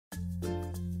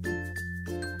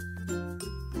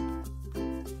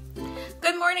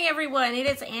Good morning, everyone. It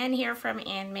is Ann here from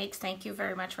Ann Makes. Thank you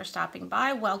very much for stopping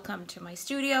by. Welcome to my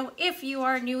studio. If you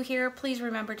are new here, please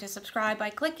remember to subscribe by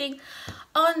clicking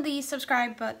on the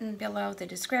subscribe button below the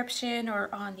description or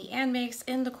on the Ann Makes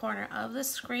in the corner of the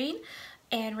screen.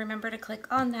 And remember to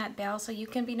click on that bell so you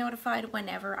can be notified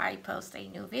whenever I post a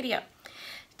new video.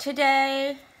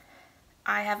 Today,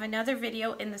 I have another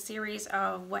video in the series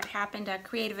of what happened at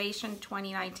Creativation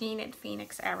 2019 in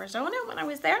Phoenix, Arizona when I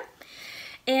was there.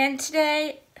 And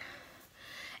today,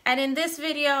 and in this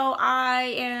video, I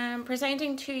am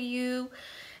presenting to you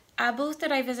a booth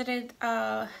that I visited,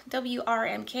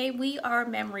 WRMK. We are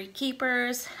memory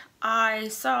keepers. I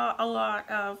saw a lot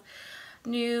of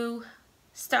new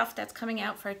stuff that's coming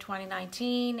out for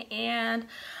 2019, and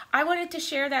I wanted to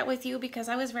share that with you because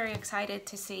I was very excited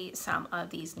to see some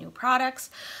of these new products.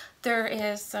 There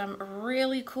is some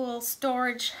really cool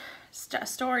storage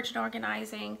and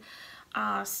organizing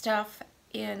stuff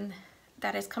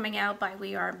that is coming out by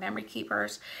We Are Memory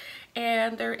Keepers,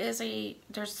 and there's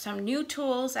some new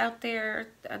tools out there.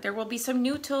 There will be some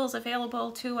new tools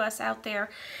available to us out there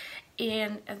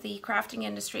in the crafting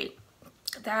industry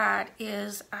that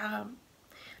is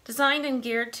designed and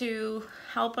geared to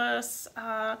help us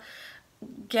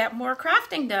get more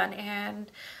crafting done, and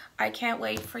I can't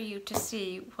wait for you to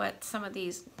see what some of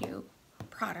these new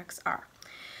products are.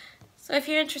 So if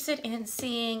you're interested in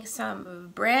seeing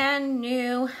some brand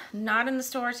new, not in the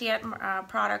stores yet,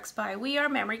 products by We Are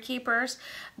Memory Keepers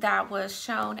that was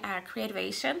shown at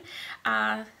Creativation,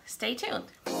 stay tuned.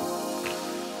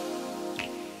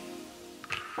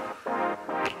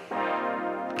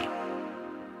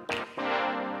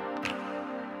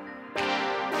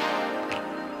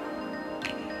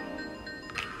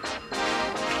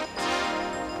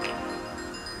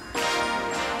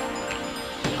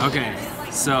 Okay,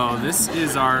 so this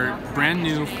is our brand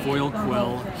new foil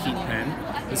quill heat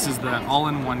pen. This is the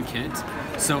all-in-one kit.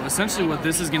 So essentially what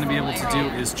this is going to be able to do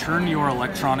is turn your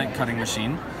electronic cutting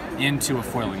machine into a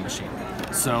foiling machine.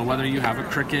 So whether you have a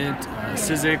Cricut, a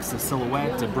Sizzix, a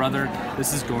Silhouette, a Brother,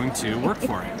 this is going to work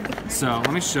for it. So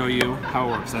let me show you how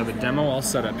it works. I have a demo all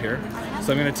set up here.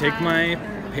 So I'm going to take my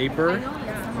paper,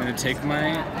 I'm going to take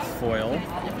my foil.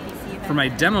 For my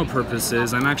demo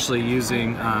purposes, I'm actually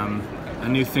using a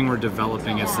new thing we're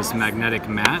developing. Is this magnetic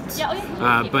mat,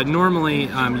 but normally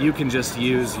you can just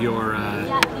use your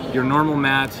normal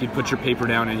mat. You put your paper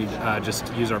down and you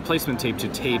just use our placement tape to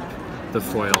tape the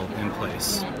foil in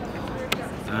place.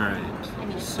 Alright,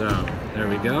 so there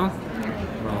we go,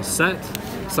 we're all set.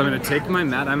 So I'm going to take my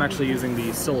mat. I'm actually using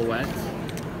the Silhouette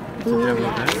to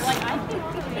demo this,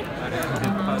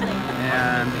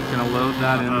 and I'm going to load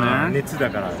that in there,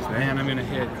 and I'm going to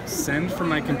hit send from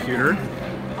my computer.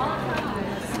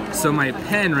 So my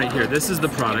pen right here, this is the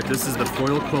product, this is the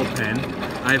foil quill pen.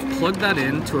 I've plugged that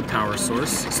into a power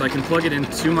source, so I can plug it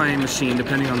into my machine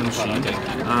depending on the machine.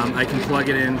 I can plug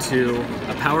it into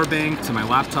a power bank, to my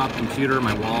laptop, computer,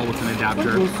 my wall with an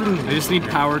adapter. I just need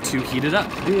power to heat it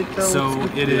up. So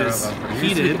it is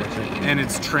heated and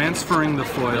it's transferring the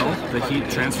foil, the heat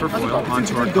transfer foil,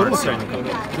 onto our cardstock.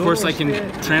 Of course I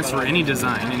can transfer any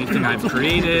design, anything I've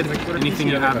created, anything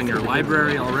you have in your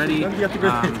library already, you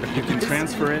can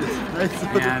transfer it.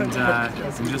 And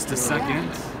in just a second,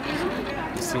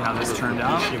 see how this turned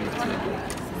out.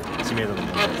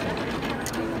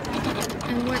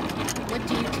 And what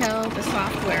do you tell the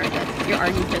software that are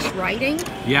you just writing?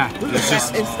 Yeah, it's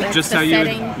just how you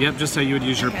would, just how you would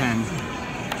use your pen.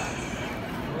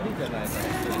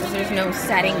 There's no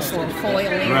settings for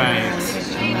foiling. Right.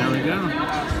 And there we go.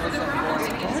 That's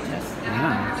gorgeous.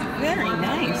 Yeah. Very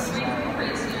nice.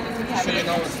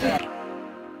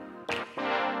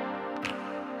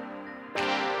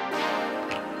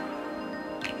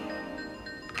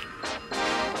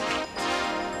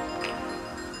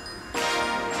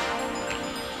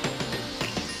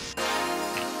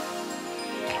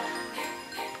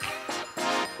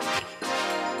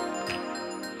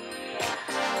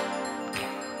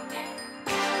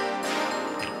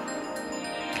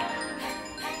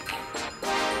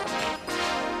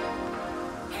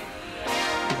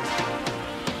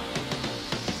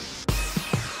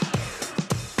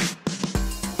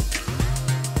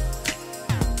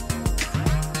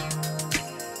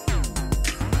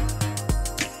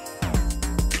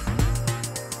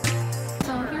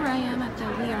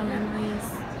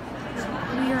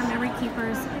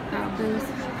 Keepers booth,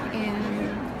 and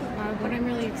what I'm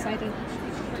really excited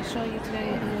to show you today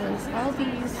is all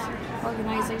these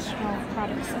organizational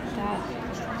products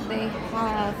that they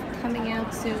have coming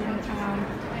out soon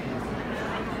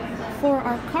for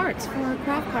our cards, for our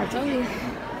craft cards.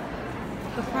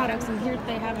 the products, and here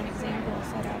they have an example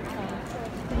set up of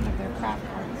one of their craft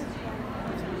cards.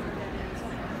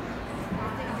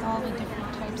 With all the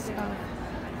different types of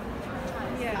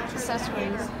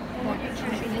accessories that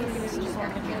can be used to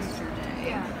organize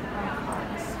craft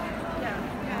cards.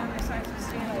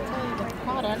 I'll tell you the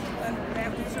product,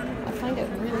 I find it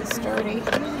really sturdy,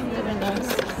 really nice.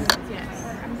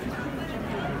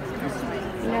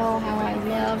 You know how I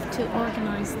love to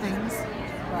organize things.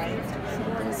 So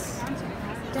this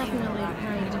definitely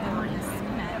very nice.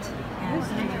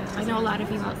 I know a lot of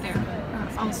you out there are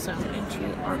also into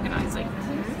organizing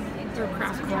through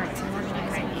craft cards and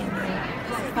organizing in the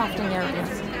crafting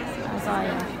areas. As I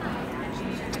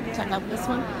check out this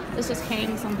one, this just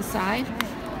hangs on the side.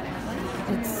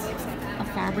 It's a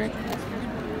fabric,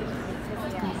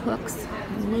 got hooks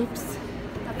and loops.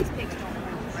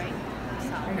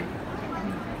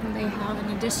 And they have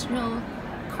an additional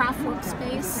craft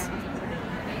workspace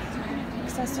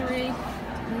accessory.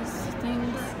 These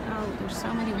things, oh, there's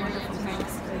so many wonderful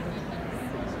things.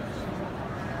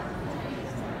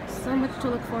 So much to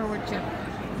look forward to.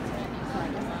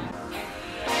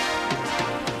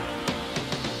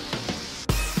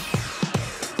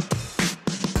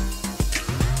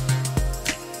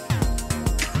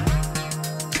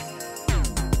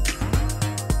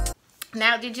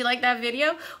 Now, did you like that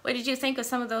video? What did you think of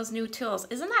some of those new tools?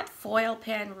 Isn't that foil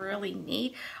pen really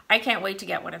neat? I can't wait to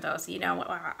get one of those. You know,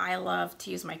 I love to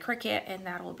use my Cricut, and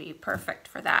that'll be perfect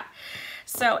for that.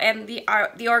 So, and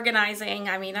the organizing,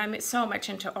 I mean, I'm so much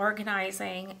into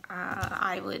organizing.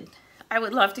 I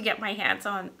would love to get my hands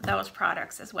on those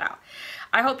products as well.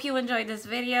 I hope you enjoyed this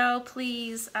video.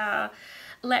 Please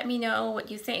let me know what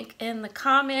you think in the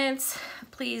comments.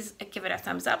 Please give it a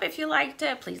thumbs up if you liked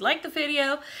it. Please like the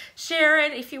video, share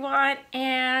it if you want,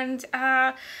 and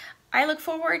I look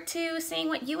forward to seeing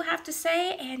what you have to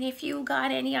say, and if you got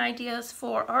any ideas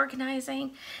for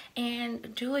organizing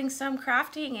and doing some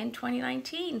crafting in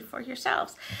 2019 for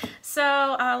yourselves.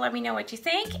 So let me know what you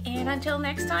think, and until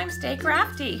next time, stay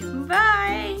crafty.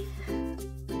 Bye!